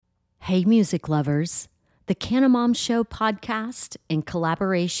Hey, music lovers. The Cannabis Show podcast, in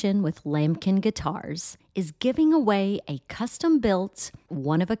collaboration with Lambkin Guitars, is giving away a custom-built,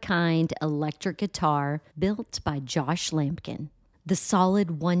 one-of-a-kind electric guitar built by Josh Lambkin. The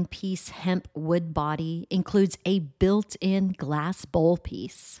solid one-piece hemp wood body includes a built-in glass bowl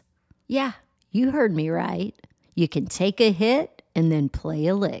piece. Yeah, you heard me right. You can take a hit and then play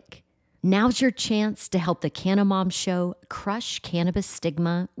a lick. Now's your chance to help the Cannabis Show crush cannabis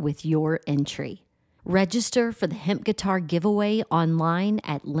stigma with your entry. Register for the hemp guitar giveaway online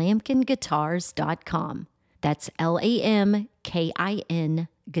at lambkinguitars.com. That's LAMKIN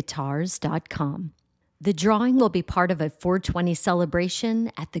guitars.com. The drawing will be part of a 420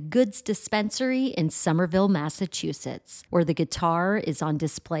 celebration at the Goods Dispensary in Somerville, Massachusetts, where the guitar is on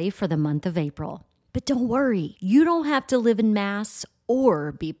display for the month of April. But don't worry, you don't have to live in Mass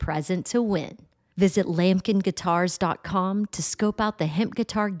or be present to win. Visit lambkinguitars.com to scope out the hemp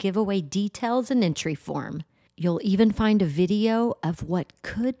guitar giveaway details and entry form. You'll even find a video of what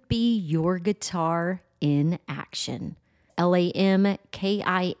could be your guitar in action. LAMKIN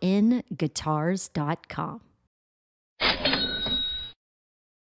guitars.com.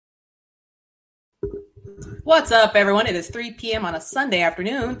 What's up, everyone? It is 3 p.m. on a Sunday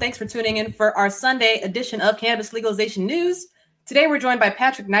afternoon. Thanks for tuning in for our Sunday edition of Cannabis Legalization News. Today, we're joined by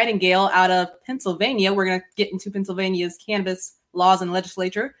Patrick Nightingale out of Pennsylvania. We're going to get into Pennsylvania's cannabis laws and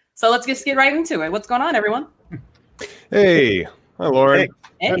legislature. So let's just get right into it. What's going on, everyone? Hey. Hi, Lauren.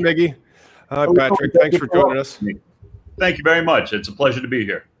 Hey. Hi, Miggy. Hi, Patrick. Thanks for joining us. Thank you very much. It's a pleasure to be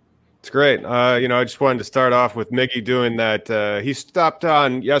here. It's great. I just wanted to start off with Miggy doing that. He stopped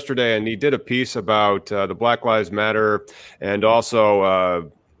on yesterday and he did a piece about the Black Lives Matter and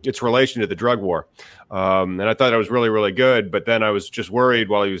also its relation to the drug war. And I thought it was really, really good. But then I was just worried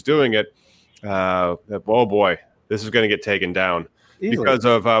while he was doing it that, oh, boy, this is going to get taken down because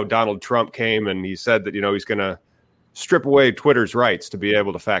of how Donald Trump came and he said that, he's going to strip away Twitter's rights to be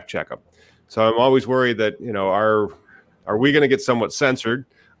able to fact check them. So I'm always worried that, are we going to get somewhat censored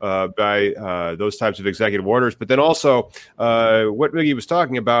by those types of executive orders? But then also what Miggy was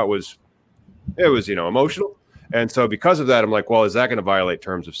talking about was emotional. And so because of that, I'm like, well, is that going to violate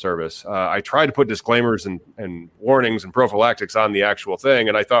terms of service? I tried to put disclaimers and warnings and prophylactics on the actual thing.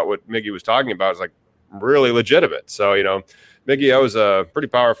 And I thought what Miggy was talking about was like really legitimate. So, Miggy, that was a pretty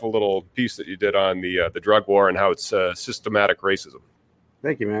powerful little piece that you did on the drug war and how it's systematic racism.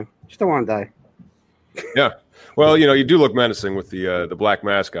 Thank you, man. Just don't want to die. Yeah. Well, you do look menacing with the black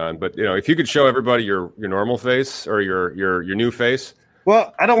mask on, but if you could show everybody your normal face or your new face.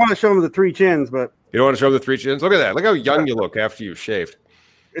 Well, I don't want to show them the three chins, but you don't want to show them the three chins. Look at that. Look how young you look after you've shaved.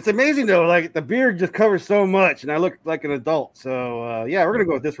 It's amazing though. Like the beard just covers so much, and I look like an adult. So yeah, we're gonna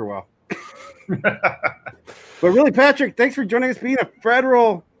go with this for a while. But really, Patrick, thanks for joining us. Being a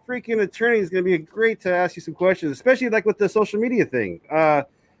federal freaking attorney is going to be great to ask you some questions, especially like with the social media thing.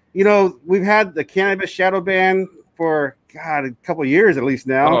 We've had the cannabis shadow ban for a couple of years at least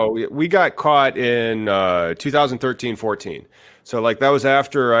now. Oh, we got caught in 2013-14. So like that was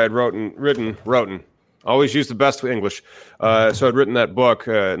after I had written. Always use the best English. So I'd written that book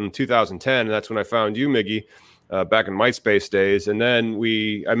in 2010, and that's when I found you, Miggy, back in MySpace days. And then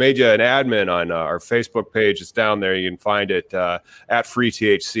I made you an admin on our Facebook page. It's down there. You can find it at Free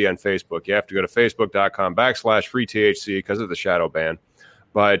THC on Facebook. You have to go to facebook.com/FreeTHC because of the shadow ban.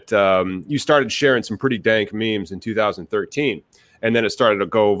 But you started sharing some pretty dank memes in 2013. And then it started to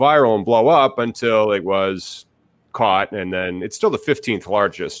go viral and blow up until it was caught. And then it's still the 15th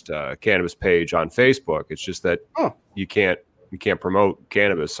largest cannabis page on Facebook. It's just that you can't promote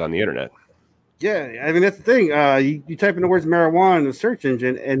cannabis on the internet. Yeah, I mean, that's the thing. You type in the words marijuana in the search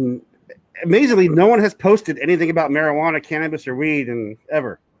engine, and amazingly, no one has posted anything about marijuana, cannabis, or weed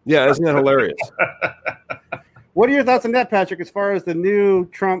ever. Yeah, isn't that hilarious? What are your thoughts on that, Patrick, as far as the new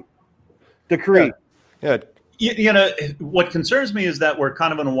Trump decree? Yeah. What concerns me is that we're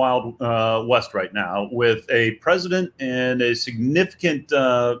kind of in a wild west right now with a president and a significant,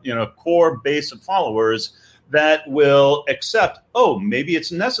 core base of followers that will accept, maybe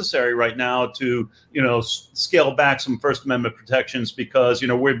it's necessary right now to, scale back some First Amendment protections because,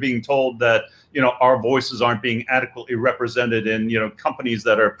 we're being told that, our voices aren't being adequately represented in, companies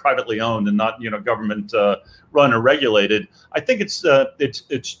that are privately owned and not, government run or regulated. I think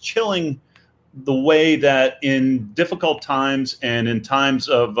it's chilling the way that in difficult times and in times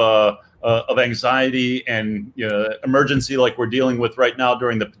of anxiety and emergency like we're dealing with right now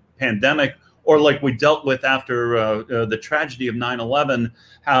during the pandemic, or like we dealt with after the tragedy of 9/11,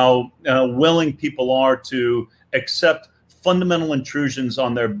 how willing people are to accept fundamental intrusions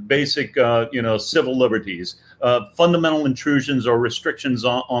on their basic, civil liberties. fundamental intrusions or restrictions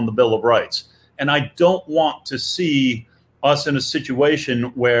on the Bill of Rights. And I don't want to see us in a situation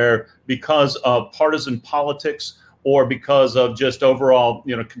where, because of partisan politics or because of just overall,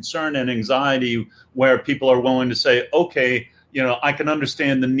 concern and anxiety, where people are willing to say, okay, I can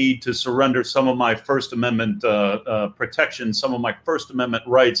understand the need to surrender some of my First Amendment protection, some of my First Amendment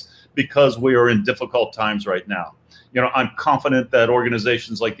rights, because we are in difficult times right now. I'm confident that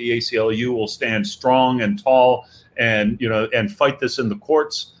organizations like the ACLU will stand strong and tall and fight this in the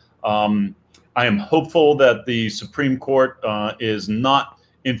courts. I am hopeful that the Supreme Court is not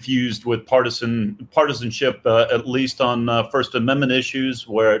infused with partisanship, at least on First Amendment issues,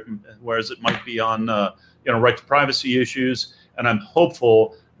 whereas it might be on right to privacy issues. And I'm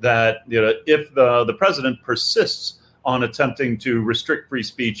hopeful that if the president persists on attempting to restrict free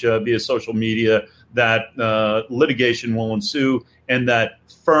speech via social media, that litigation will ensue, and that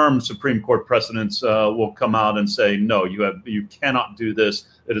firm Supreme Court precedents will come out and say, no, you cannot do this.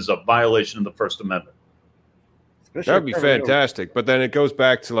 It is a violation of the First Amendment. That would be fantastic. But then it goes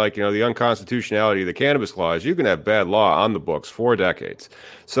back to the unconstitutionality of the cannabis laws. You can have bad law on the books for decades.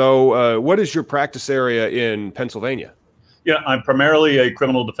 So what is your practice area in Pennsylvania? Yeah, I'm primarily a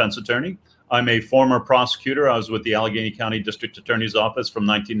criminal defense attorney. I'm a former prosecutor. I was with the Allegheny County District Attorney's Office from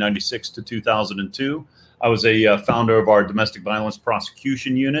 1996 to 2002. I was a founder of our domestic violence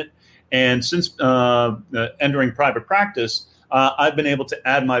prosecution unit. And since entering private practice, I've been able to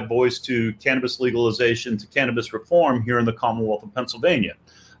add my voice to cannabis legalization, to cannabis reform here in the Commonwealth of Pennsylvania.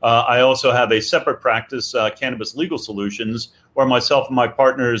 I also have a separate practice, Cannabis Legal Solutions, where myself and my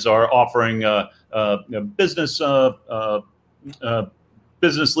partners are offering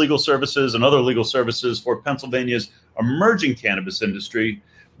business legal services and other legal services for Pennsylvania's emerging cannabis industry.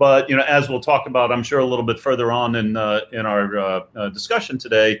 But as we'll talk about, I'm sure a little bit further on in our discussion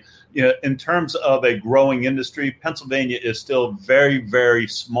today, in terms of a growing industry, Pennsylvania is still very, very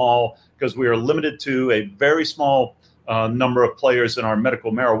small because we are limited to a very small number of players in our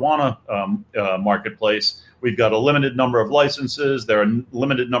medical marijuana marketplace. We've got a limited number of licenses. There are a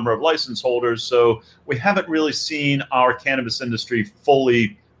limited number of license holders. So we haven't really seen our cannabis industry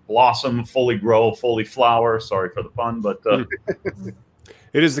fully blossom, fully grow, fully flower. Sorry for the pun, but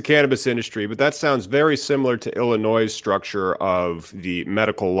it is the cannabis industry, but that sounds very similar to Illinois' structure of the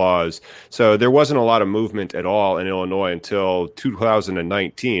medical laws. So there wasn't a lot of movement at all in Illinois until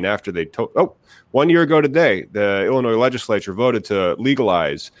 2019, after they 1 year ago today, the Illinois legislature voted to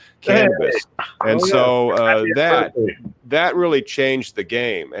legalize cannabis. And that really changed the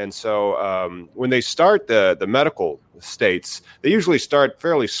game. And so when they start the medical states, they usually start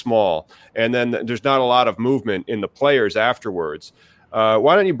fairly small, and then there's not a lot of movement in the players afterwards.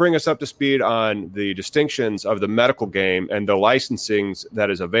 Why don't you bring us up to speed on the distinctions of the medical game and the licensings that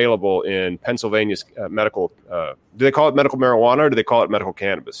is available in Pennsylvania's medical? Do they call it medical marijuana, or do they call it medical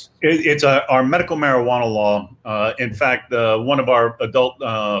cannabis? It's our medical marijuana law. In fact, one of our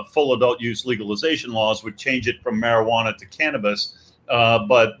full adult use legalization laws would change it from marijuana to cannabis.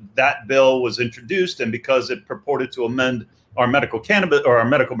 But that bill was introduced, and because it purported to amend our medical cannabis or our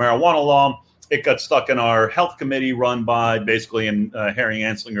medical marijuana law, it got stuck in our health committee, run by basically Harry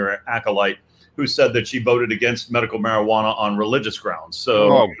Anslinger, acolyte, who said that she voted against medical marijuana on religious grounds.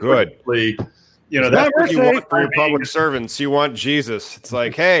 So, good. That's what you want for your public servants. You want Jesus. It's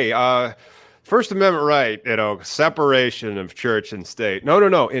like, hey, First Amendment right, separation of church and state.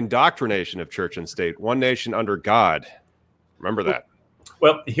 No, indoctrination of church and state. One nation under God. Remember that.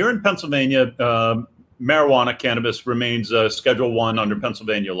 Well, here in Pennsylvania, marijuana, cannabis remains Schedule I under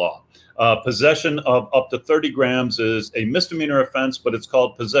Pennsylvania law. Possession of up to 30 grams is a misdemeanor offense, but it's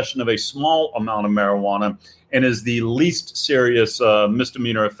called possession of a small amount of marijuana and is the least serious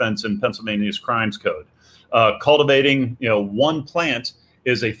misdemeanor offense in Pennsylvania's crimes code. Cultivating, one plant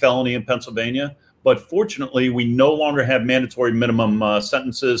is a felony in Pennsylvania, but fortunately, we no longer have mandatory minimum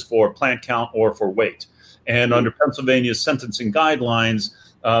sentences for plant count or for weight. And under Pennsylvania's sentencing guidelines,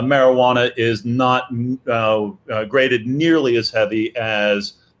 marijuana is not graded nearly as heavy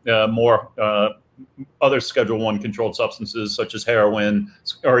as more other Schedule I controlled substances such as heroin,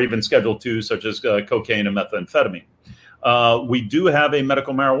 or even Schedule II such as cocaine and methamphetamine. We do have a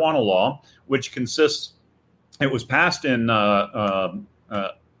medical marijuana law, which consists. It was passed in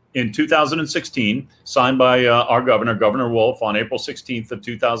 2016, signed by our Governor Wolf, on April 16th of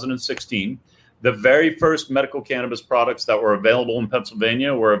 2016. The very first medical cannabis products that were available in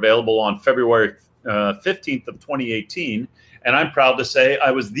Pennsylvania were available on February 15th of 2018. And I'm proud to say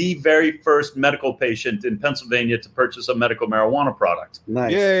I was the very first medical patient in Pennsylvania to purchase a medical marijuana product.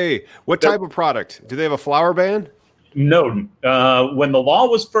 Nice. Yay. What type of product? Do they have a flower ban? No. When the law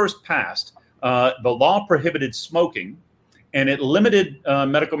was first passed, the law prohibited smoking, and it limited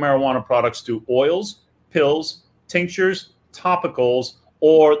medical marijuana products to oils, pills, tinctures, topicals,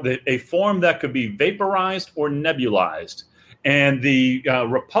 or a form that could be vaporized or nebulized. And the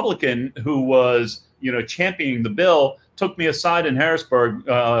Republican who was, championing the bill took me aside in Harrisburg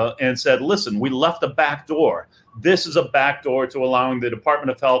and said, listen, we left a back door. This is a back door to allowing the Department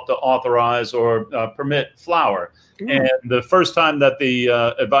of Health to authorize or permit flower. And the first time that the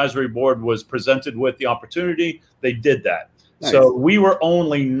advisory board was presented with the opportunity, they did that. Nice. So we were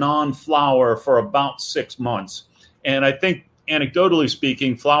only non-flower for about 6 months. And I think, anecdotally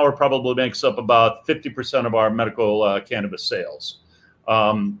speaking, flower probably makes up about 50% of our medical cannabis sales.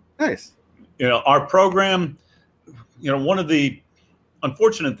 Nice. Our program, one of the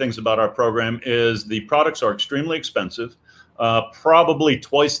unfortunate things about our program is the products are extremely expensive, probably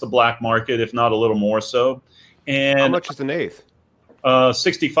twice the black market, if not a little more so. And how much is an eighth?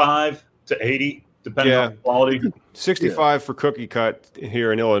 65 to 80, depending on the quality. 65 for cookie cut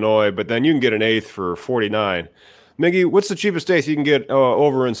here in Illinois, but then you can get an eighth for 49. Miggy, what's the cheapest eighth you can get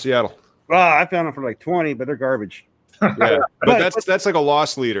over in Seattle? I found them for like 20, but they're garbage. Yeah, but that's like a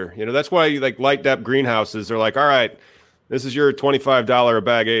loss leader. That's why you light up greenhouses. They're like, all right, this is your $25 a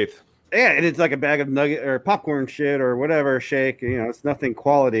bag eighth. Yeah, and it's like a bag of nugget or popcorn shit or whatever shake. It's nothing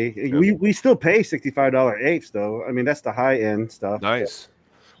quality. Yep. We still pay $65 eighths though. I mean, that's the high end stuff. Nice.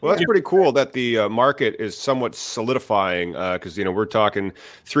 Well, that's pretty cool that the market is somewhat solidifying because we're talking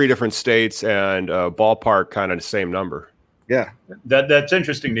 3 different states and ballpark kind of the same number. Yeah, that's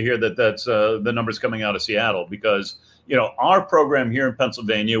interesting to hear that's the numbers coming out of Seattle because our program here in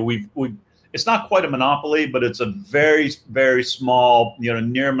Pennsylvania we it's not quite a monopoly, but it's a very, very small,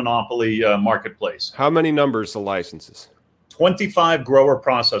 near monopoly marketplace. How many numbers of licenses? 25 grower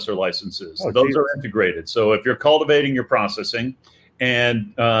processor licenses. Those geez. are integrated. So if you're cultivating, you're processing,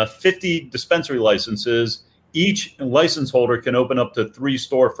 and 50 dispensary licenses. Each license holder can open up to 3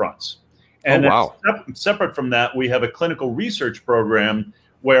 storefronts. And separate from that, we have a clinical research program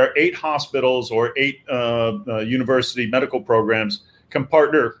where 8 hospitals or 8 university medical programs can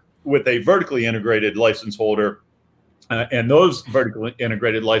partner with a vertically integrated license holder. And those vertically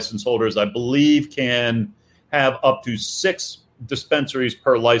integrated license holders, I believe, can have up to 6 dispensaries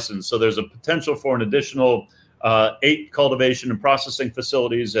per license. So there's a potential for an additional 8 cultivation and processing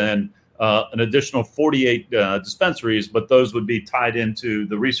facilities and an additional 48 dispensaries, but those would be tied into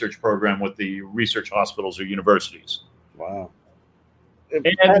the research program with the research hospitals or universities. Wow. And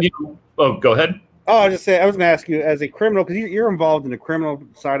go ahead. Oh, I was going to ask you, as a criminal, because you're involved in the criminal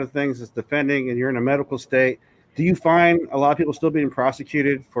side of things as defending, and you're in a medical state. Do you find a lot of people still being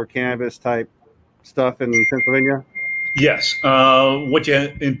prosecuted for cannabis type stuff in Pennsylvania? Yes.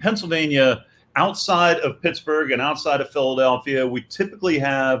 In Pennsylvania, outside of Pittsburgh and outside of Philadelphia, we typically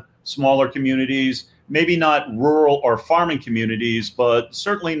have smaller communities, maybe not rural or farming communities, but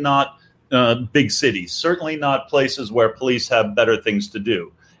certainly not big cities, certainly not places where police have better things to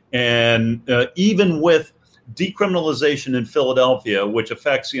do. And even with decriminalization in Philadelphia, which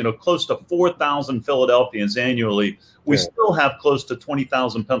affects close to 4,000 Philadelphians annually, we still have close to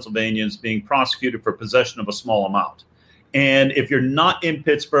 20,000 Pennsylvanians being prosecuted for possession of a small amount. And if you're not in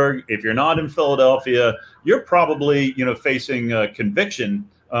Pittsburgh, if you're not in Philadelphia, you're probably facing conviction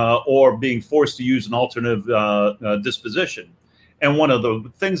or being forced to use an alternative disposition. And one of the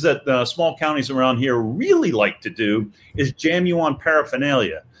things that small counties around here really like to do is jam you on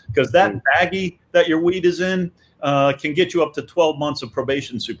paraphernalia, because that baggie that your weed is in can get you up to 12 months of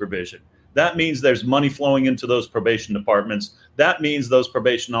probation supervision. That means there's money flowing into those probation departments. That means those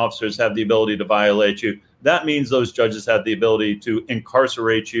probation officers have the ability to violate you. That means those judges have the ability to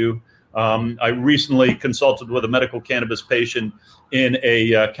incarcerate you. I recently consulted with a medical cannabis patient in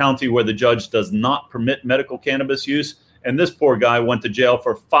a county where the judge does not permit medical cannabis use. And this poor guy went to jail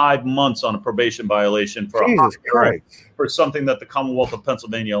for 5 months on a probation violation for for something that the Commonwealth of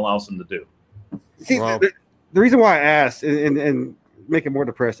Pennsylvania allows him to do. See, the reason why I asked and make it more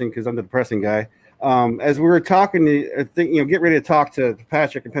depressing, because I'm the depressing guy. As we were talking, get ready to talk to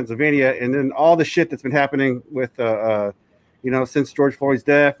Patrick in Pennsylvania, and then all the shit that's been happening with, since George Floyd's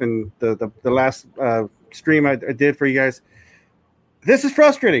death and the last stream I did for you guys. This is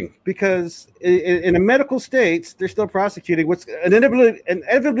frustrating because in the medical states, they're still prosecuting what's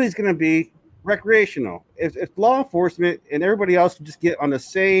inevitably is going to be recreational. If law enforcement and everybody else would just get on the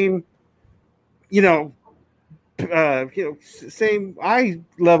same, same eye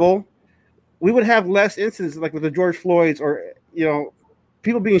level, we would have less incidents like with the George Floyds or,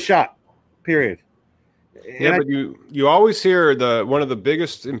 people being shot, period. Yeah, but you always hear one of the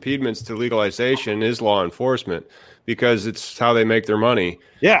biggest impediments to legalization is law enforcement, because it's how they make their money.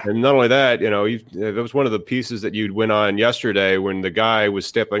 Yeah. And not only that, that was one of the pieces that you went on yesterday when the guy was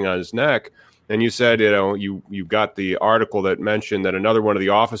stepping on his neck. And you said, you got the article that mentioned that another one of the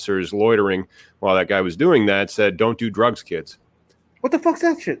officers loitering while that guy was doing that said, "Don't do drugs, kids." What the fuck's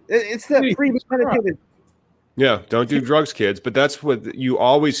that shit? It's the premeditated. Yeah, don't do drugs, kids. But that's what you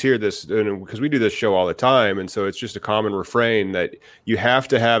always hear this, because we do this show all the time. And so it's just a common refrain that you have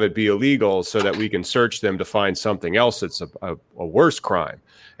to have it be illegal so that we can search them to find something else that's a worse crime.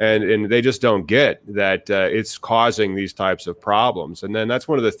 And they just don't get that it's causing these types of problems. And then that's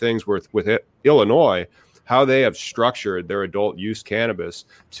one of the things with Illinois, how they have structured their adult use cannabis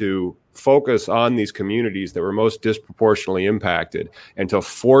to focus on these communities that were most disproportionately impacted and to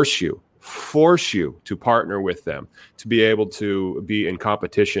force you to partner with them to be able to be in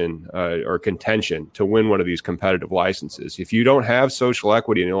competition or contention to win one of these competitive licenses. If you don't have social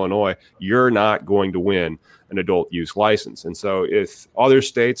equity in Illinois, you're not going to win an adult use license. And so if other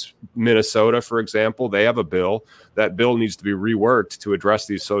states, Minnesota, for example, they have a bill, that bill needs to be reworked to address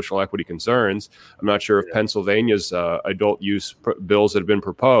these social equity concerns. I'm not sure if Pennsylvania's adult use bills that have been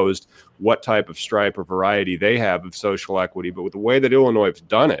proposed, what type of stripe or variety they have of social equity. But with the way that Illinois has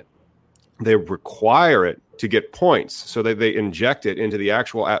done it, they require it to get points so that they inject it into the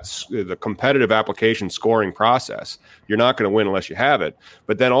actual the competitive application scoring process. You're not going to win unless you have it.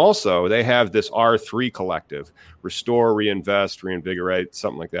 But then also they have this R3 collective, restore, reinvest, reinvigorate,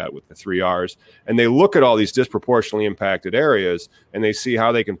 something like that with the 3 R's. And they look at all these disproportionately impacted areas and they see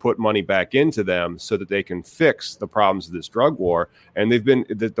how they can put money back into them so that they can fix the problems of this drug war. And they've been,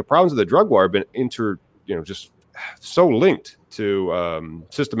 the problems of the drug war have been just so linked to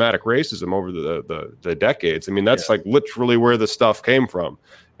systematic racism over the decades. I mean, that's like literally where the stuff came from.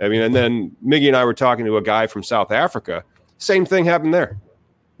 I mean, and then Miggy and I were talking to a guy from South Africa. Same thing happened there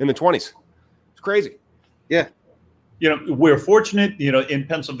in the 20s. It's crazy. Yeah. We're fortunate, in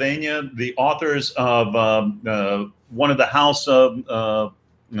Pennsylvania, the authors of one of the House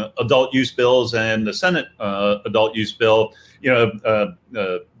adult use bills and the Senate adult use bill,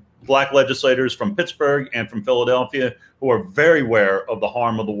 Black legislators from Pittsburgh and from Philadelphia who are very aware of the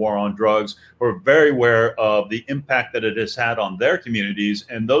harm of the war on drugs, who are very aware of the impact that it has had on their communities.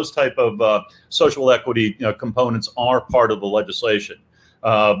 And those type of social equity components are part of the legislation.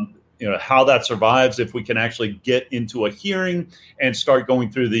 How that survives, if we can actually get into a hearing and start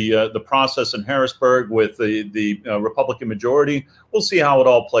going through the process in Harrisburg with the Republican majority, we'll see how it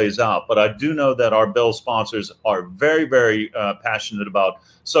all plays out. But I do know that our bill sponsors are very, very passionate about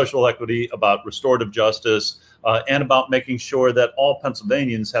social equity, about restorative justice, and about making sure that all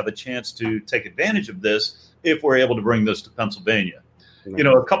Pennsylvanians have a chance to take advantage of this if we're able to bring this to Pennsylvania.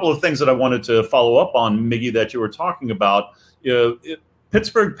 A couple of things that I wanted to follow up on, Miggy, that you were talking about.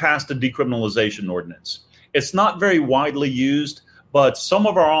 Pittsburgh passed a decriminalization ordinance. It's not very widely used, but some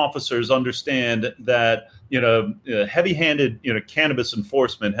of our officers understand that heavy-handed cannabis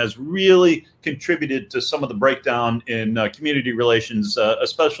enforcement has really contributed to some of the breakdown in community relations,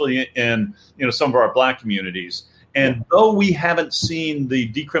 especially in some of our Black communities. And though we haven't seen the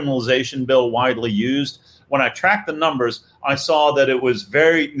decriminalization bill widely used, when I tracked the numbers, I saw that it was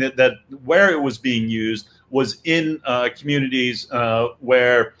that where it was being used was in communities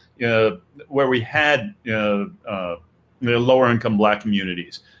where we had lower income Black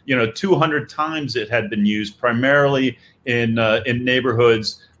communities. 200 times it had been used primarily in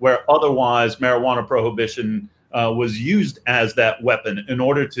neighborhoods where otherwise marijuana prohibition was used as that weapon in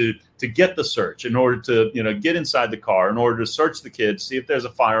order to get the search, in order to get inside the car, in order to search the kids, see if there's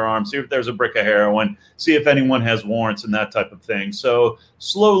a firearm, see if there's a brick of heroin, see if anyone has warrants and that type of thing. So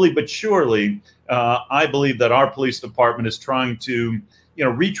slowly but surely, I believe that our police department is trying to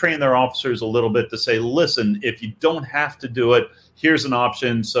retrain their officers a little bit to say, listen, if you don't have to do it, here's an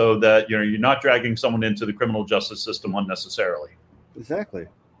option so that you're not dragging someone into the criminal justice system unnecessarily. Exactly.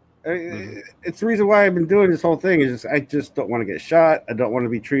 It's the reason why I've been doing this whole thing is I just don't want to get shot. I don't want to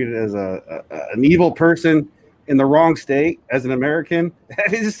be treated as an evil person in the wrong state as an American.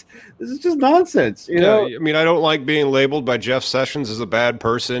 This is just nonsense. I mean, I don't like being labeled by Jeff Sessions as a bad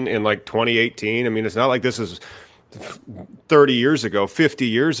person in like 2018. I mean, it's not like this is 30 years ago, 50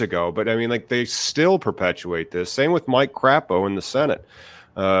 years ago, but I mean, like they still perpetuate this. Same with Mike Crapo in the Senate.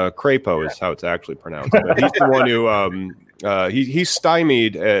 Crapo is how it's actually pronounced. But he's the one who he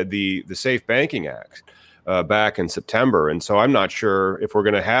stymied the Safe Banking Act back in September, and so I'm not sure if we're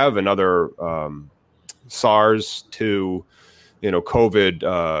going to have another SARS to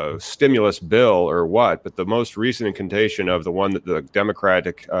COVID stimulus bill or what. But the most recent incantation of the one that the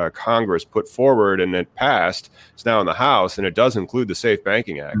Democratic Congress put forward and it passed is now in the House, and it does include the Safe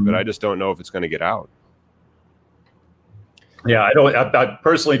Banking Act, but I just don't know if it's going to get out. Yeah, I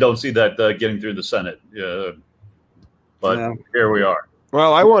personally don't see that getting through the Senate, but No. here we are.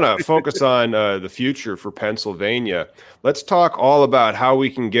 Well, I want to focus on the future for Pennsylvania. Let's talk all about how we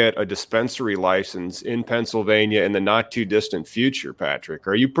can get a dispensary license in Pennsylvania in the not too distant future, Patrick.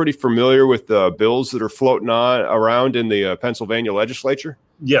 Are you pretty familiar with the bills that are floating around in the Pennsylvania legislature?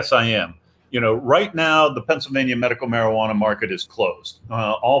 Yes, I am. Right now, the Pennsylvania medical marijuana market is closed.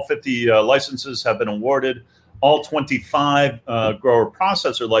 All 50 licenses have been awarded. All 25 grower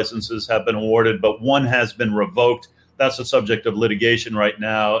processor licenses have been awarded, but one has been revoked. That's the subject of litigation right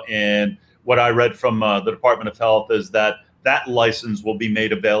now. And what I read from the Department of Health is that license will be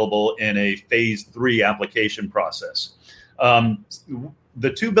made available in a phase 3 application process. The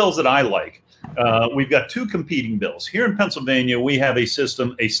two bills that I like, we've got two competing bills. Here in Pennsylvania, we have a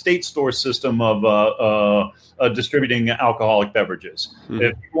state store system of distributing alcoholic beverages. Mm-hmm.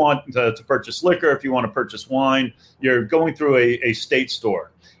 If you want to purchase liquor, if you want to purchase wine, you're going through a state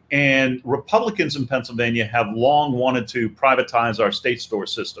store. And Republicans in Pennsylvania have long wanted to privatize our state store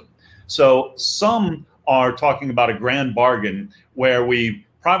system. So some are talking about a grand bargain where we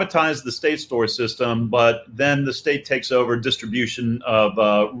privatize the state store system, but then the state takes over distribution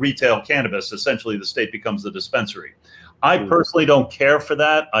of retail cannabis. Essentially, the state becomes the dispensary. I personally don't care for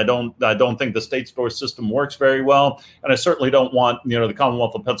that. I don't think the state store system works very well, and I certainly don't want the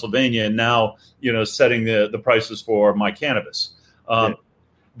Commonwealth of Pennsylvania now setting the prices for my cannabis.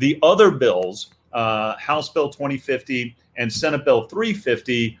 The other bills, House Bill 2050 and Senate Bill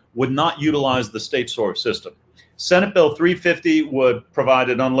 350, would not utilize the state store system. Senate Bill 350 would provide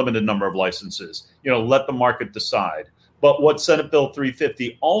an unlimited number of licenses, let the market decide. But what Senate Bill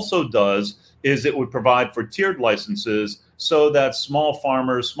 350 also does is it would provide for tiered licenses so that small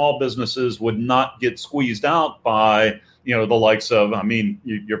farmers, small businesses would not get squeezed out by, the likes of,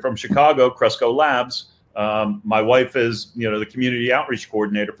 you're from Chicago, Cresco Labs. My wife is, the community outreach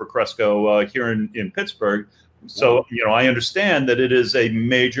coordinator for Cresco here in Pittsburgh. So, I understand that it is a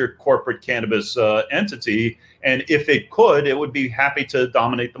major corporate cannabis entity. And if it could, it would be happy to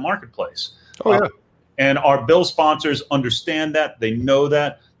dominate the marketplace. Oh, yeah. And our bill sponsors understand that. They know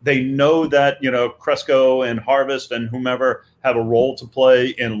that. They know that, Cresco and Harvest and whomever have a role to play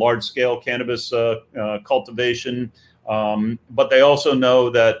in large scale cannabis cultivation. But they also know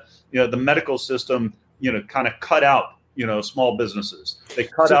that, the medical system, kind of cut out, small businesses. They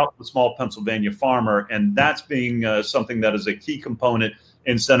cut out the small Pennsylvania farmer, and that's being something that is a key component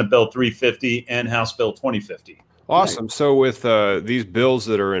in Senate Bill 350 and House Bill 2050. Awesome. So with these bills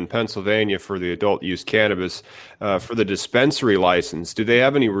that are in Pennsylvania for the adult use cannabis, for the dispensary license, do they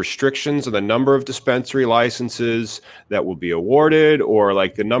have any restrictions on the number of dispensary licenses that will be awarded, or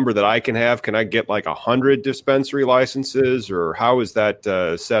like the number that I can have? Can I get like 100 dispensary licenses, or how is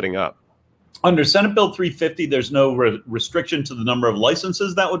that setting up? Under Senate Bill 350, there's no restriction to the number of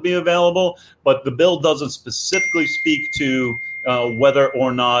licenses that would be available, but the bill doesn't specifically speak to whether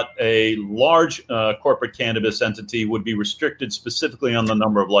or not a large corporate cannabis entity would be restricted specifically on the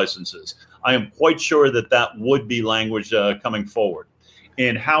number of licenses. I am quite sure that would be language coming forward.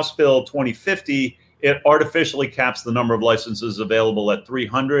 In House Bill 2050, it artificially caps the number of licenses available at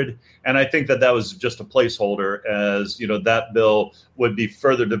 300. And I think that was just a placeholder, as that bill would be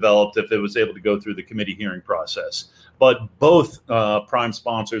further developed if it was able to go through the committee hearing process. But both prime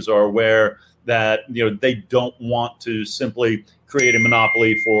sponsors are aware that they don't want to simply create a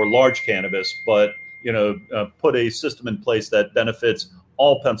monopoly for large cannabis, but put a system in place that benefits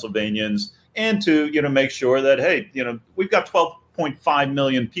all Pennsylvanians, and to make sure that, hey, we've got 12.5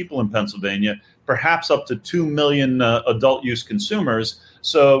 million people in Pennsylvania, perhaps up to 2 million adult use consumers.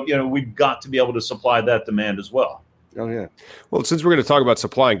 So, we've got to be able to supply that demand as well. Oh, yeah. Well, since we're going to talk about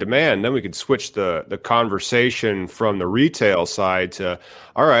supply and demand, then we can switch the conversation from the retail side to,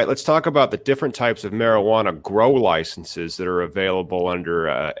 all right, let's talk about the different types of marijuana grow licenses that are available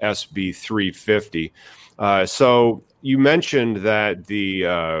under SB 350. So you mentioned that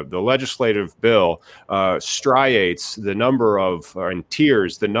the legislative bill striates the number of, or in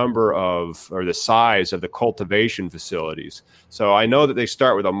tiers, the number of, or the size of the cultivation facilities. So I know that they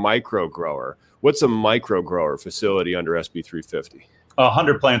start with a micro grower. What's a micro grower facility under SB 350?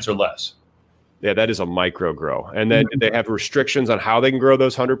 100 plants or less. Yeah, that is a micro grow. And then do they have restrictions on how they can grow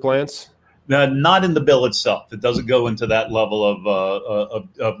those 100 plants? Not in the bill itself. It doesn't go into that level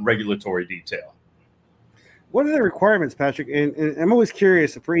of regulatory detail. What are the requirements, Patrick? And I'm always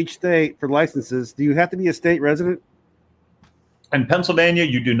curious, for each state, for licenses, do you have to be a state resident? In Pennsylvania,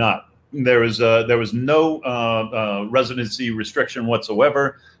 you do not. There was no residency restriction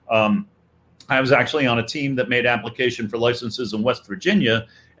whatsoever. I was actually on a team that made application for licenses in West Virginia,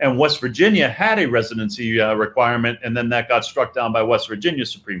 and West Virginia had a residency requirement, and then that got struck down by West Virginia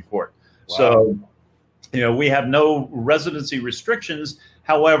Supreme Court. Wow. So, we have no residency restrictions.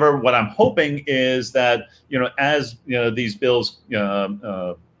 However, what I'm hoping is that, as these bills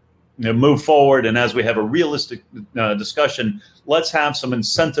move forward, and as we have a realistic discussion, let's have some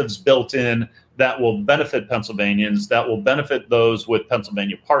incentives built in that will benefit Pennsylvanians, that will benefit those with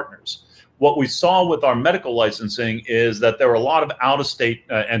Pennsylvania partners. What we saw with our medical licensing is that there were a lot of out-of-state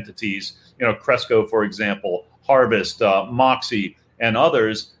entities, Cresco, for example, Harvest, Moxie, and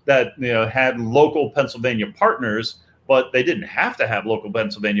others that had local Pennsylvania partners, but they didn't have to have local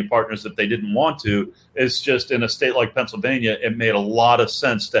Pennsylvania partners if they didn't want to. It's just in a state like Pennsylvania, it made a lot of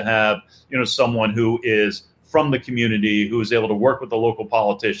sense to have someone who is from the community, who is able to work with the local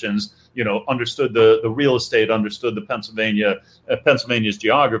politicians, understood the real estate, understood the Pennsylvania's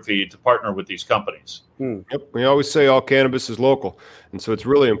geography to partner with these companies. Yep. We always say all cannabis is local. And so it's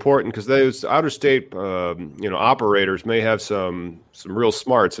really important because those outer state, operators may have some real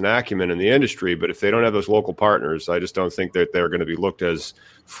smarts and acumen in the industry, but if they don't have those local partners, I just don't think that they're going to be looked as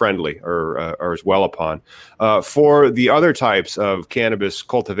friendly or as well upon. For the other types of cannabis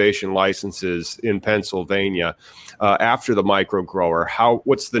cultivation licenses in Pennsylvania, after the micro grower,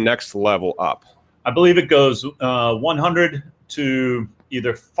 what's the next level up? I believe it goes 100 to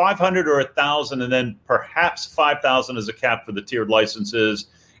either 500 or 1,000, and then perhaps 5,000 as a cap for the tiered licenses.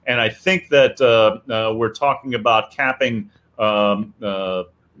 And I think that we're talking about capping,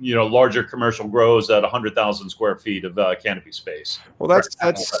 larger commercial grows at 100,000 square feet of canopy space. Well, that's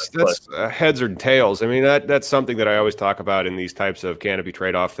heads or tails. I mean, that's something that I always talk about in these types of canopy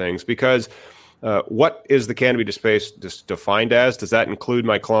trade-off things, because what is the canopy space defined as? Does that include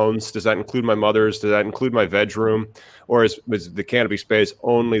my clones? Does that include my mothers? Does that include my veg room? Or is the canopy space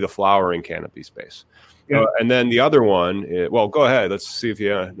only the flowering canopy space? Yeah. And then the other one, go ahead. Let's see if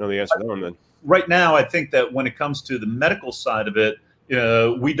you know the answer to that one then. Right now, I think that when it comes to the medical side of it,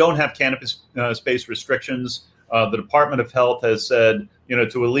 we don't have cannabis space restrictions. The Department of Health has said,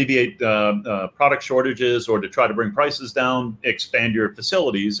 to alleviate product shortages or to try to bring prices down, expand your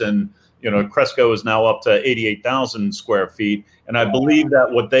facilities. And Cresco is now up to 88,000 square feet. And I believe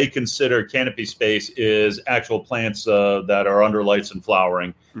that what they consider canopy space is actual plants that are under lights and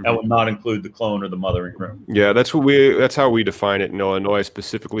flowering. Mm-hmm. That would not include the clone or the mothering room. Yeah, that's how we define it in Illinois,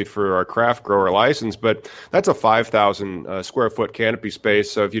 specifically for our craft grower license. But that's a 5,000 square foot canopy space.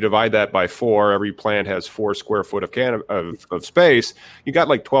 So if you divide that by 4, every plant has 4 square foot of space. You got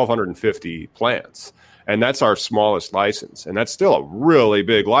like 1,250 plants. And that's our smallest license. And that's still a really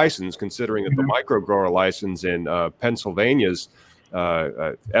big license, considering that the micro grower license in Pennsylvania's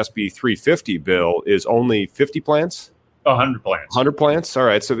SB 350 bill is only 50 plants. 100 plants. 100 plants. All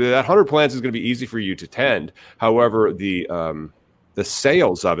right. So that 100 plants is going to be easy for you to tend. However, the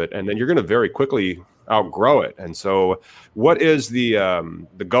sales of it, and then you're going to very quickly outgrow it. And so what is the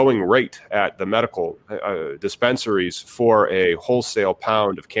going rate at the medical dispensaries for a wholesale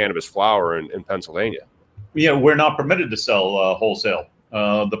pound of cannabis flower in Pennsylvania? Yeah, we're not permitted to sell wholesale.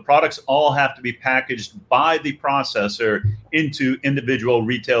 The products all have to be packaged by the processor into individual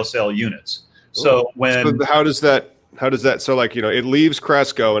retail sale units. So how does that? So it leaves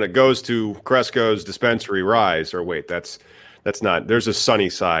Cresco and it goes to Cresco's dispensary Rise, or wait, that's not. There's a sunny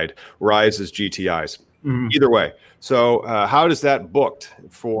side. Rise is GTIs. Mm-hmm. Either way. So how does that booked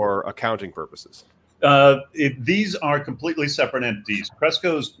for accounting purposes? These are completely separate entities.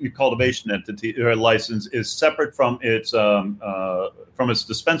 Cresco's cultivation entity license is separate from its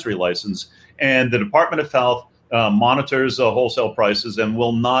dispensary license, and the Department of Health monitors wholesale prices and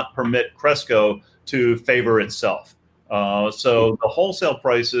will not permit Cresco to favor itself. So the wholesale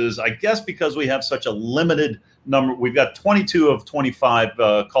prices, I guess, because we have such a limited number, we've got 22 of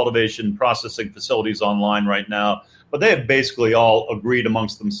 25 cultivation processing facilities online right now. But they have basically all agreed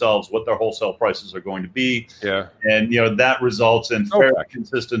amongst themselves what their wholesale prices are going to be. Yeah. And, that results in fairly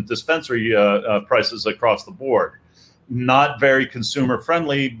consistent dispensary prices across the board. Not very consumer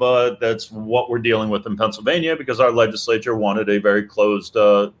friendly, but that's what we're dealing with in Pennsylvania because our legislature wanted a very closed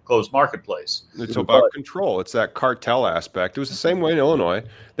marketplace. It's about control. It's that cartel aspect. It was the same way in Illinois.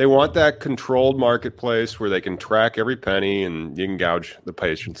 They want that controlled marketplace where they can track every penny and you can gouge the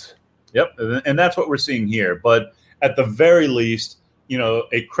patients. Yep. And that's what we're seeing here. But at the very least,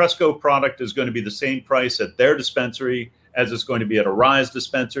 a Cresco product is going to be the same price at their dispensary as it's going to be at a Rise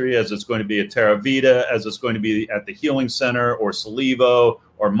dispensary, as it's going to be at Terra Vita, as it's going to be at the Healing Center or Solivo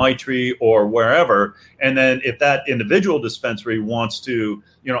or Maitri or wherever. And then if that individual dispensary wants to,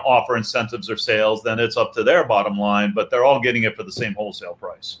 offer incentives or sales, then it's up to their bottom line, but they're all getting it for the same wholesale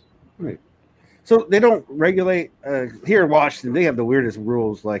price. Right. So they don't regulate here in Washington. They have the weirdest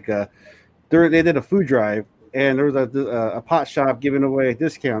rules. Like they did a food drive, and there was a pot shop giving away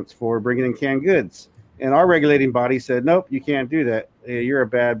discounts for bringing in canned goods. And our regulating body said, nope, you can't do that. Hey, you're a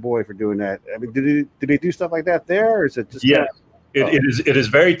bad boy for doing that. I mean, do they do stuff like that there, or is it just? Yeah, it is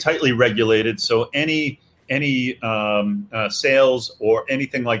very tightly regulated. So any sales or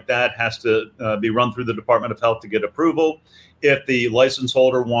anything like that has to be run through the Department of Health to get approval. If the license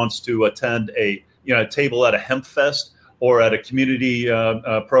holder wants to attend a table at a hemp fest or at a community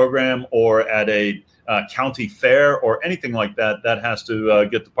program or at a county fair or anything like that, that has to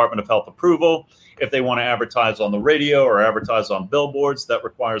get Department of Health approval. If they want to advertise on the radio or advertise on billboards, that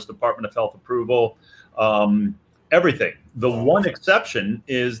requires Department of Health approval. Everything. The one exception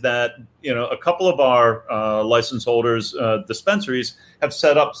is that a couple of our license holders, dispensaries, have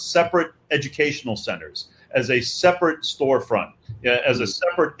set up separate educational centers as a separate storefront, as a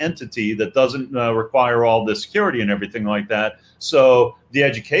separate entity that doesn't require all the security and everything like that. So the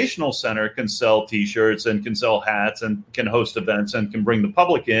educational center can sell T-shirts and can sell hats and can host events and can bring the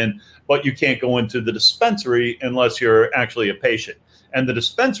public in, but you can't go into the dispensary unless you're actually a patient. And the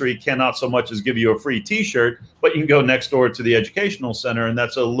dispensary cannot so much as give you a free T-shirt, but you can go next door to the educational center, and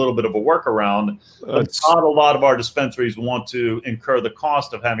that's a little bit of a workaround. Not a lot of our dispensaries want to incur the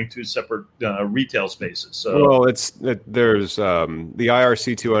cost of having two separate retail spaces. So, well, there's the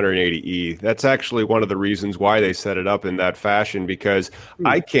IRC 280E. That's actually one of the reasons why they set it up in that fashion, because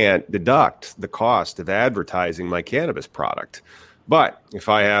I can't deduct the cost of advertising my cannabis product. But if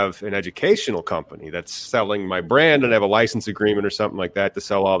I have an educational company that's selling my brand and I have a license agreement or something like that to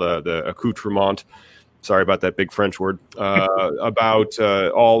sell all the accoutrement, sorry about that big French word, about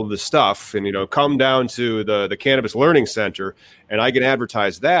all the stuff, and come down to the Cannabis Learning Center, and I can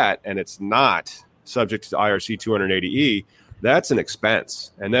advertise that, and it's not subject to IRC 280E, that's an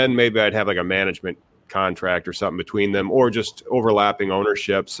expense. And then maybe I'd have like a management contract or something between them, or just overlapping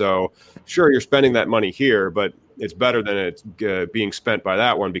ownership. So sure, you're spending that money here, but it's better than it's being spent by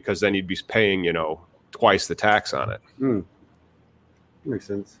that one, because then you'd be paying, twice the tax on it. Makes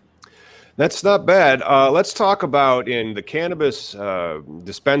sense. That's not bad. Let's talk about in the cannabis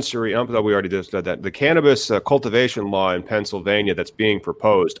dispensary. I thought we already did that. The cannabis cultivation law in Pennsylvania that's being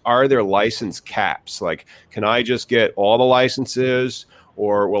proposed. Are there license caps? Like, can I just get all the licenses,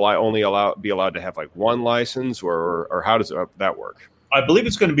 or will I only be allowed to have like one license, or how does that work? I believe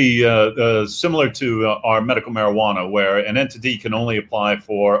it's going to be similar to our medical marijuana, where an entity can only apply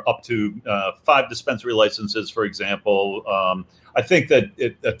for up to 5 dispensary licenses, for example. I think that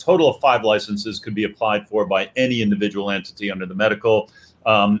a total of 5 licenses could be applied for by any individual entity under the medical.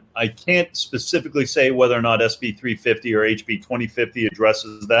 I can't specifically say whether or not SB 350 or HB 2050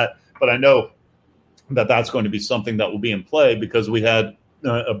 addresses that, but I know that that's going to be something that will be in play, because we had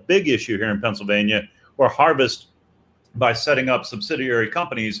a big issue here in Pennsylvania where Harvest, by setting up subsidiary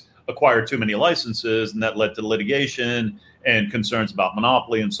companies, acquired too many licenses, and that led to litigation and concerns about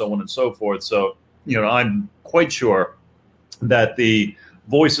monopoly and so on and so forth. So, I'm quite sure that the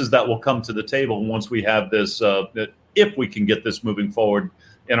voices that will come to the table once we have this, if we can get this moving forward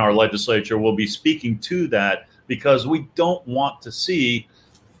in our legislature, will be speaking to that, because we don't want to see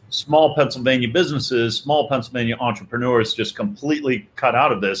small Pennsylvania businesses, small Pennsylvania entrepreneurs just completely cut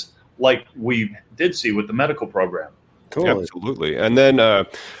out of this, like we did see with the medical program. Totally. Absolutely. And then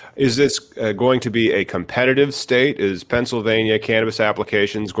is this going to be a competitive state? Is Pennsylvania cannabis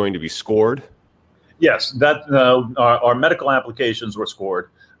applications going to be scored? Yes, that our medical applications were scored.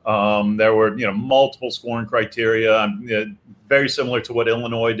 There were multiple scoring criteria, very similar to what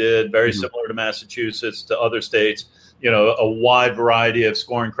Illinois did, very similar to Massachusetts, to other states. A wide variety of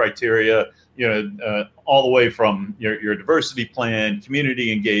scoring criteria. All the way from your diversity plan,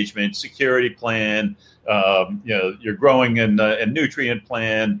 community engagement, security plan, your growing and nutrient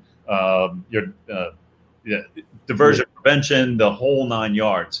plan, your diversion prevention, the whole 9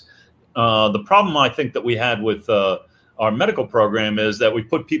 yards. The problem I think that we had with our medical program is that we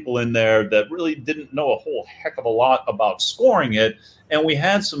put people in there that really didn't know a whole heck of a lot about scoring it, and we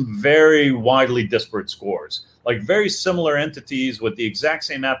had some very widely disparate scores, like very similar entities with the exact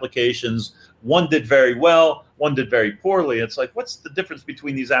same applications. One did very well, one did very poorly. It's like, what's the difference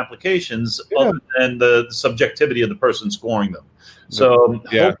between these applications other than the subjectivity of the person scoring them? So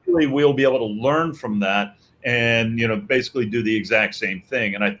hopefully we'll be able to learn from that and, basically do the exact same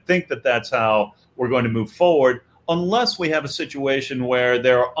thing. And I think that that's how we're going to move forward, unless we have a situation where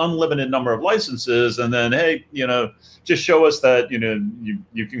there are unlimited number of licenses, and then, hey, just show us that,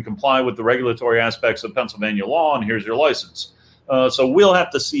 you can comply with the regulatory aspects of Pennsylvania law, and here's your license. So we'll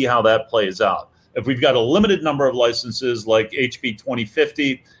have to see how that plays out. If we've got a limited number of licenses like HB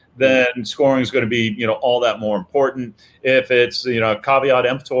 2050, then scoring is going to be, all that more important. If it's, caveat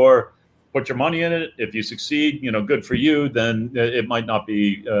emptor, put your money in it. If you succeed, good for you, then it might not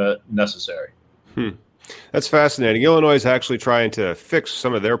be necessary. That's fascinating. Illinois is actually trying to fix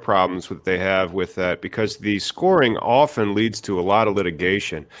some of their problems that they have with that, because the scoring often leads to a lot of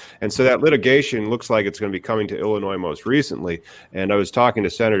litigation. And so that litigation looks like it's going to be coming to Illinois most recently. And I was talking to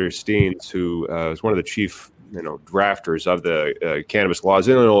Senator Steens, who is one of the chief drafters of the cannabis laws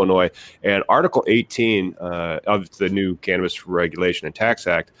in Illinois, and Article 18 of the new Cannabis Regulation and Tax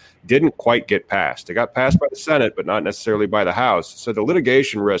Act didn't quite get passed. It got passed by the Senate, but not necessarily by the House. So the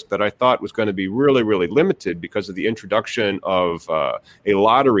litigation risk that I thought was going to be really, really limited because of the introduction of a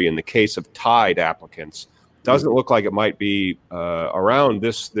lottery in the case of tied applicants doesn't look like it might be around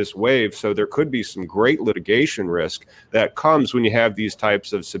this wave. So there could be some great litigation risk that comes when you have these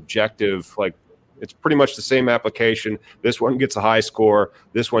types of subjective, like, it's pretty much the same application. This one gets a high score.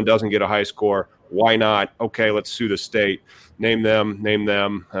 This one doesn't get a high score. Why not? Okay, let's sue the state. Name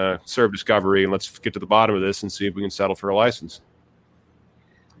them, serve discovery, and let's get to the bottom of this and see if we can settle for a license.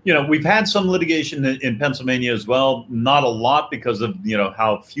 We've had some litigation in Pennsylvania as well. Not a lot because of,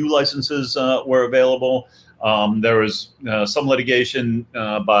 how few licenses were available. There was some litigation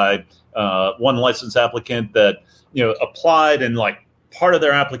by one license applicant that, applied and part of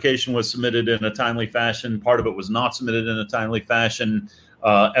their application was submitted in a timely fashion. Part of it was not submitted in a timely fashion.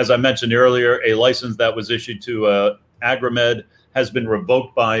 As I mentioned earlier, a license that was issued to Agromed has been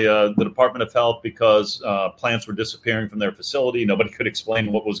revoked by the Department of Health because plants were disappearing from their facility. Nobody could explain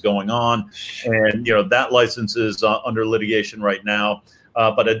what was going on. And, that license is under litigation right now.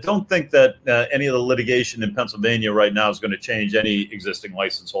 But I don't think that any of the litigation in Pennsylvania right now is going to change any existing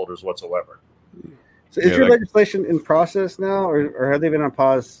license holders whatsoever. So is your legislation in process now, or have they been on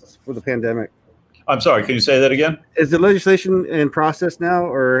pause for the pandemic? I'm sorry, can you say that again? Is the legislation in process now,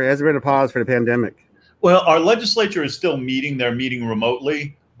 or has there been a pause for the pandemic? Well, our legislature is still meeting. They're meeting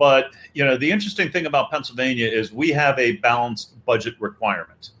remotely. But, the interesting thing about Pennsylvania is we have a balanced budget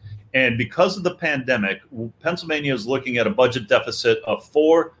requirement. And because of the pandemic, Pennsylvania is looking at a budget deficit of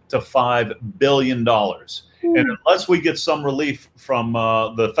 $4 to $5 billion. And unless we get some relief from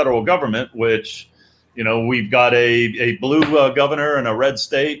the federal government, which we've got a blue governor and a red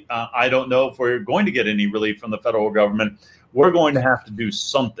state. I don't know if we're going to get any relief from the federal government. We're going to have to do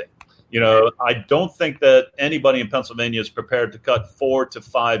something. I don't think that anybody in Pennsylvania is prepared to cut $4 to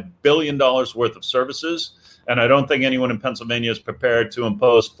 $5 billion worth of services. And I don't think anyone in Pennsylvania is prepared to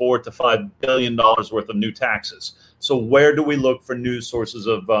impose $4 to $5 billion worth of new taxes. So where do we look for new sources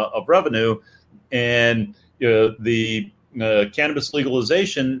of revenue? And the cannabis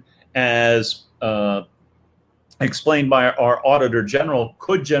legalization, as explained by our Auditor General,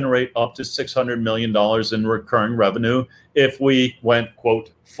 could generate up to $600 million in recurring revenue if we went,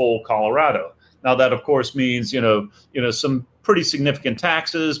 quote, full Colorado. Now, that, of course, means, some pretty significant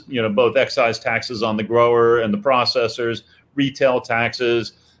taxes, both excise taxes on the grower and the processors, retail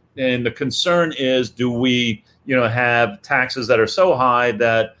taxes. And the concern is, do we, have taxes that are so high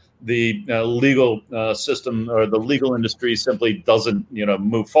that the legal system or the legal industry simply doesn't,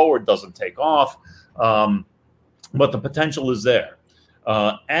 move forward, doesn't take off. But the potential is there.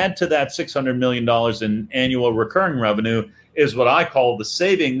 Add to that $600 million in annual recurring revenue is what I call the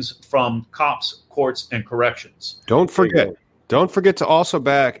savings from cops, courts, and corrections. Don't forget to also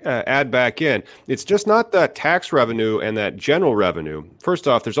add back in. It's just not that tax revenue and that general revenue. First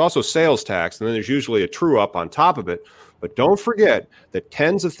off, there's also sales tax, and then there's usually a true up on top of it. But don't forget the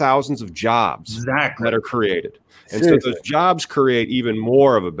tens of thousands of jobs that are created. And so those jobs create even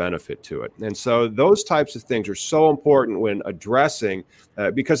more of a benefit to it. And so those types of things are so important when addressing,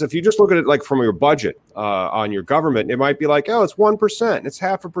 because if you just look at it like from your budget on your government, it might be like, oh, it's 1%, it's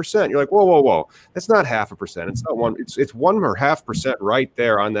 0.5%. You're like, whoa. That's not 0.5%. It's not 1. It's 1 or 0.5% right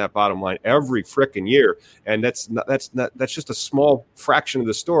there on that bottom line every frickin' year. And that's just a small fraction of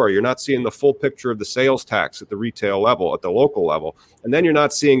the story. You're not seeing the full picture of the sales tax at the retail level, at the local level. And then you're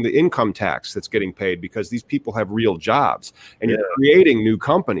not seeing the income tax that's getting paid because these people have real jobs, and you're creating new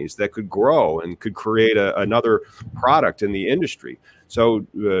companies that could grow and could create another product in the industry. So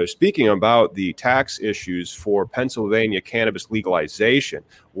speaking about the tax issues for Pennsylvania cannabis legalization,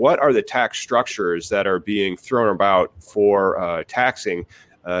 what are the tax structures that are being thrown about for taxing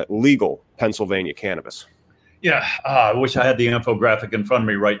legal Pennsylvania cannabis? Yeah, I wish I had the infographic in front of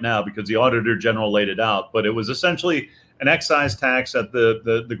me right now because the Auditor General laid it out. But it was essentially an excise tax at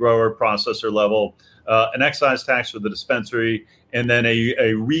the grower processor level, an excise tax for the dispensary, and then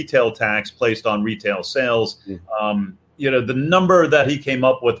a retail tax placed on retail sales. the number that he came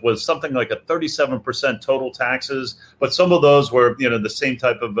up with was something like a 37% total taxes, but some of those were, the same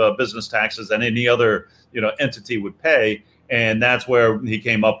type of business taxes that any other, entity would pay. And that's where he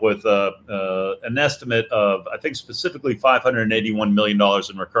came up with an estimate of, I think, specifically $581 million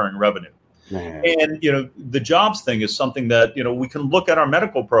in recurring revenue. Man. And, the jobs thing is something that, we can look at our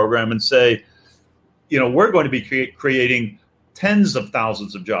medical program and say, we're going to be creating tens of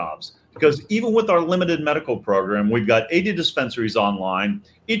thousands of jobs. Because even with our limited medical program, we've got 80 dispensaries online.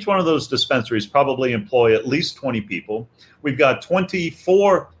 Each one of those dispensaries probably employ at least 20 people. We've got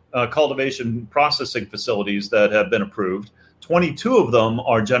 24 cultivation processing facilities that have been approved. 22 of them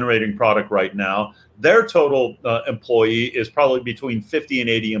are generating product right now. Their total employee is probably between 50 and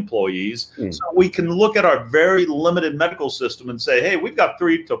 80 employees. So we can look at our very limited medical system and say, hey, we've got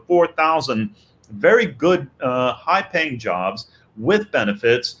 3,000 to 4,000 very good, high-paying jobs with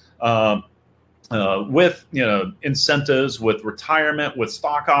benefits. With incentives, with retirement, with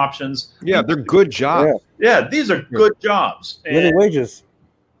stock options. Yeah, they're good jobs. Yeah, these are good jobs. Living wages.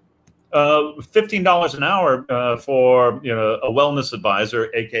 $15 an hour for a wellness advisor,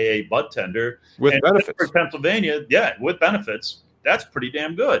 aka bud tender, with benefits. For Pennsylvania, with benefits, that's pretty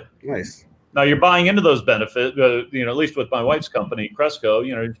damn good. Nice. Now you're buying into those benefits. At least with my wife's company, Cresco,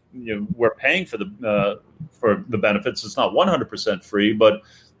 we're paying for the benefits. It's not 100% free, but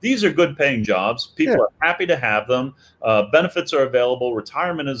these are good paying jobs. People are happy to have them. Benefits are available.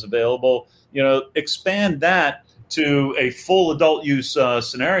 Retirement is available. Expand that to a full adult use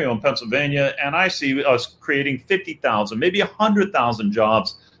scenario in Pennsylvania, and I see us creating 50,000, maybe 100,000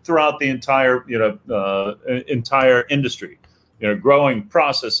 jobs throughout the entire industry. Growing,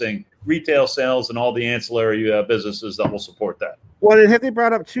 processing, retail sales, and all the ancillary businesses that will support that. Well, and have they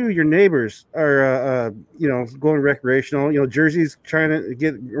brought up too? Your neighbors are, going recreational. Jersey's trying to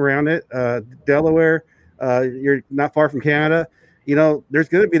get around it. Delaware, you're not far from Canada. There's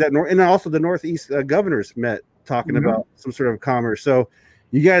going to be that and also the Northeast governors met talking about some sort of commerce. So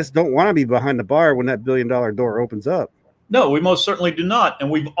you guys don't want to be behind the bar when that $1 billion door opens up. No, we most certainly do not,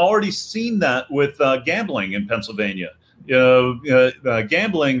 and we've already seen that with gambling in Pennsylvania.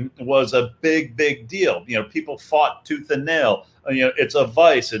 Gambling was a big deal. People fought tooth and nail. It's a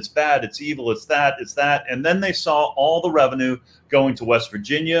vice. It's bad. It's evil. It's that. And then they saw all the revenue going to West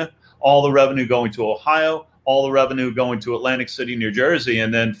Virginia, all the revenue going to Ohio, all the revenue going to Atlantic City, New Jersey.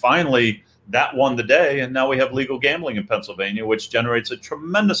 And then finally that won the day. And now we have legal gambling in Pennsylvania, which generates a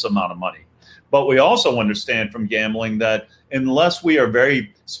tremendous amount of money. But we also understand from gambling that unless we are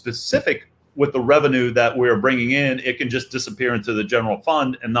very specific with the revenue that we're bringing in, it can just disappear into the general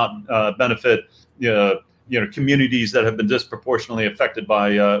fund and not benefit communities that have been disproportionately affected by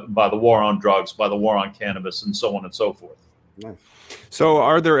the war on drugs, by the war on cannabis, and so on and so forth. Nice. So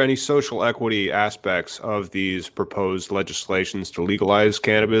are there any social equity aspects of these proposed legislations to legalize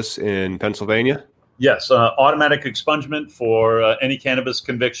cannabis in Pennsylvania? Yes, automatic expungement for any cannabis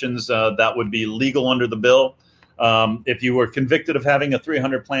convictions that would be legal under the bill. If you were convicted of having a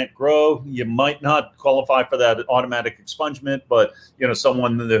 300 plant grow, you might not qualify for that automatic expungement. But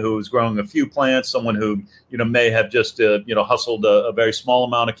someone who's growing a few plants, someone who may have just hustled a very small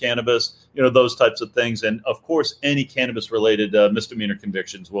amount of cannabis, those types of things, and of course any cannabis related misdemeanor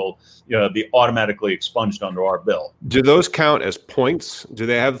convictions will be automatically expunged under our bill. Do those count as points? Do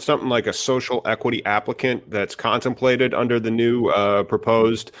they have something like a social equity applicant that's contemplated under the new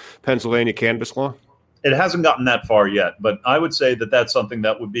proposed Pennsylvania cannabis law? It hasn't gotten that far yet, but I would say that that's something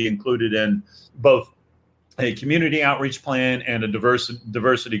that would be included in both a community outreach plan and a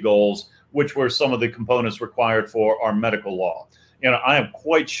diversity goals, which were some of the components required for our medical law. I am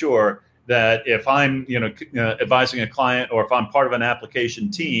quite sure that if I'm, advising a client or if I'm part of an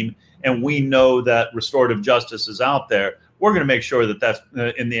application team and we know that restorative justice is out there, we're going to make sure that that's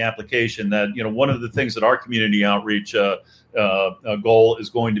in the application. That one of the things that our community outreach goal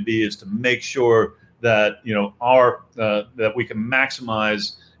is going to be is to make sure that that we can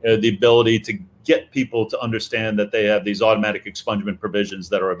maximize the ability to get people to understand that they have these automatic expungement provisions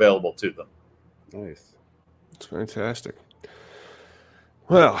that are available to them. Nice, that's fantastic.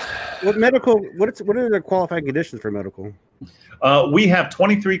 Well, what are the qualifying conditions for medical? We have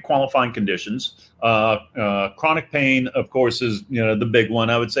 23 qualifying conditions. Chronic pain, of course, is the big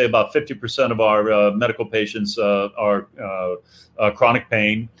one. I would say about 50% of our medical patients are chronic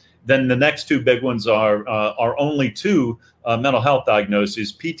pain. Then the next two big ones are only two mental health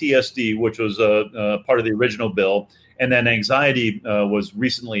diagnoses: PTSD, which was part of the original bill, and then anxiety was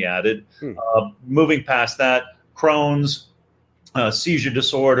recently added. Moving past that, Crohn's, seizure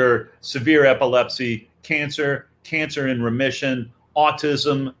disorder, severe epilepsy, cancer in remission,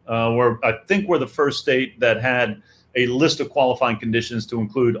 autism. I think we're the first state that had a list of qualifying conditions to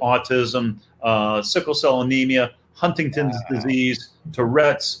include autism, sickle cell anemia, Huntington's disease,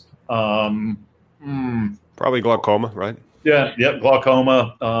 Tourette's, probably glaucoma, right? Yeah,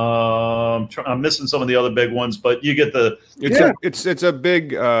 glaucoma. I'm missing some of the other big ones, but you get the. It's a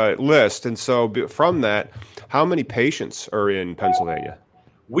big list, and so from that, how many patients are in Pennsylvania?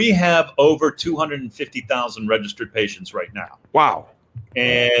 We have over 250,000 registered patients right now. Wow.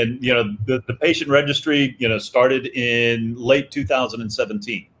 And, the patient registry, started in late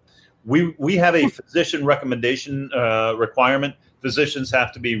 2017. We have a physician recommendation requirement. Physicians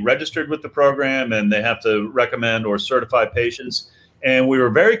have to be registered with the program, and they have to recommend or certify patients. And we were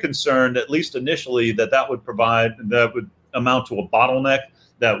very concerned, at least initially, that would amount to a bottleneck,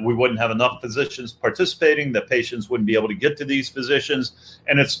 that we wouldn't have enough physicians participating, that patients wouldn't be able to get to these physicians.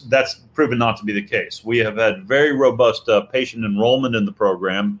 And that's proven not to be the case. We have had very robust patient enrollment in the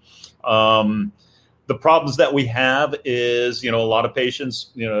program. The problems that we have is, a lot of patients,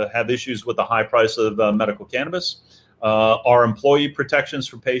 have issues with the high price of medical cannabis. Our employee protections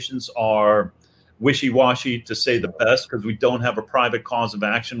for patients are wishy-washy, to say the best, because we don't have a private cause of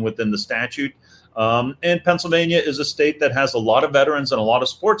action within the statute. And Pennsylvania is a state that has a lot of veterans and a lot of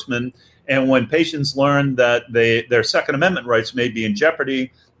sportsmen. And when patients learn that their Second Amendment rights may be in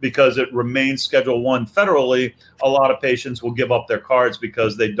jeopardy because it remains Schedule I federally, a lot of patients will give up their cards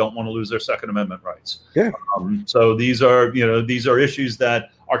because they don't want to lose their Second Amendment rights. Yeah. So these are issues that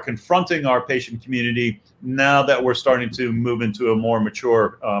are confronting our patient community now that we're starting to move into a more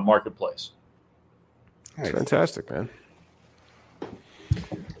mature marketplace. That's fantastic, man.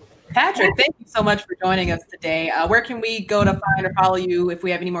 Patrick, thank you so much for joining us today. Where can we go to find or follow you if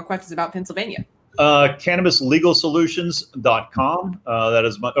we have any more questions about Pennsylvania? CannabisLegalSolutions.com. That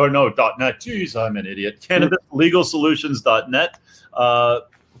is .net. Jeez, I'm an idiot. CannabisLegalSolutions.net.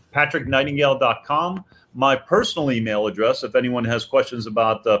 PatrickNightingale.com. My personal email address, if anyone has questions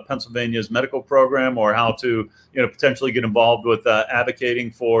about Pennsylvania's medical program or how to potentially get involved with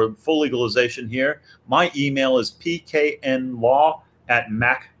advocating for full legalization here, my email is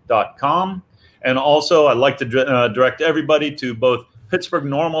pknlaw@mac.com. And also, I'd like to direct everybody to both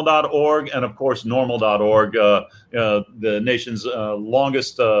PittsburghNormal.org and, of course, Normal.org, the nation's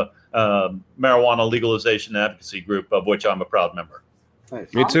longest marijuana legalization advocacy group, of which I'm a proud member.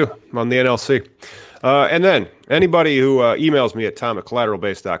 Nice. Me too. I'm on the NLC. And then anybody who emails me at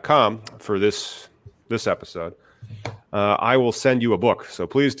tom@collateralbase.com for this episode, I will send you a book. So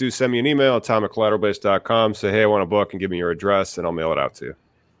please do send me an email at tom@collateralbase.com. Say, hey, I want a book, and give me your address, and I'll mail it out to you.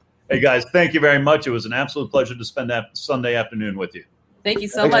 Hey, guys, thank you very much. It was an absolute pleasure to spend that Sunday afternoon with you. Thank you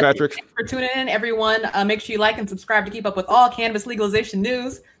so Thanks, much. Patrick. Thanks for tuning in, everyone. Make sure you like and subscribe to keep up with all cannabis legalization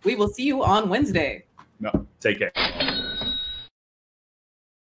news. We will see you on Wednesday. No, take care.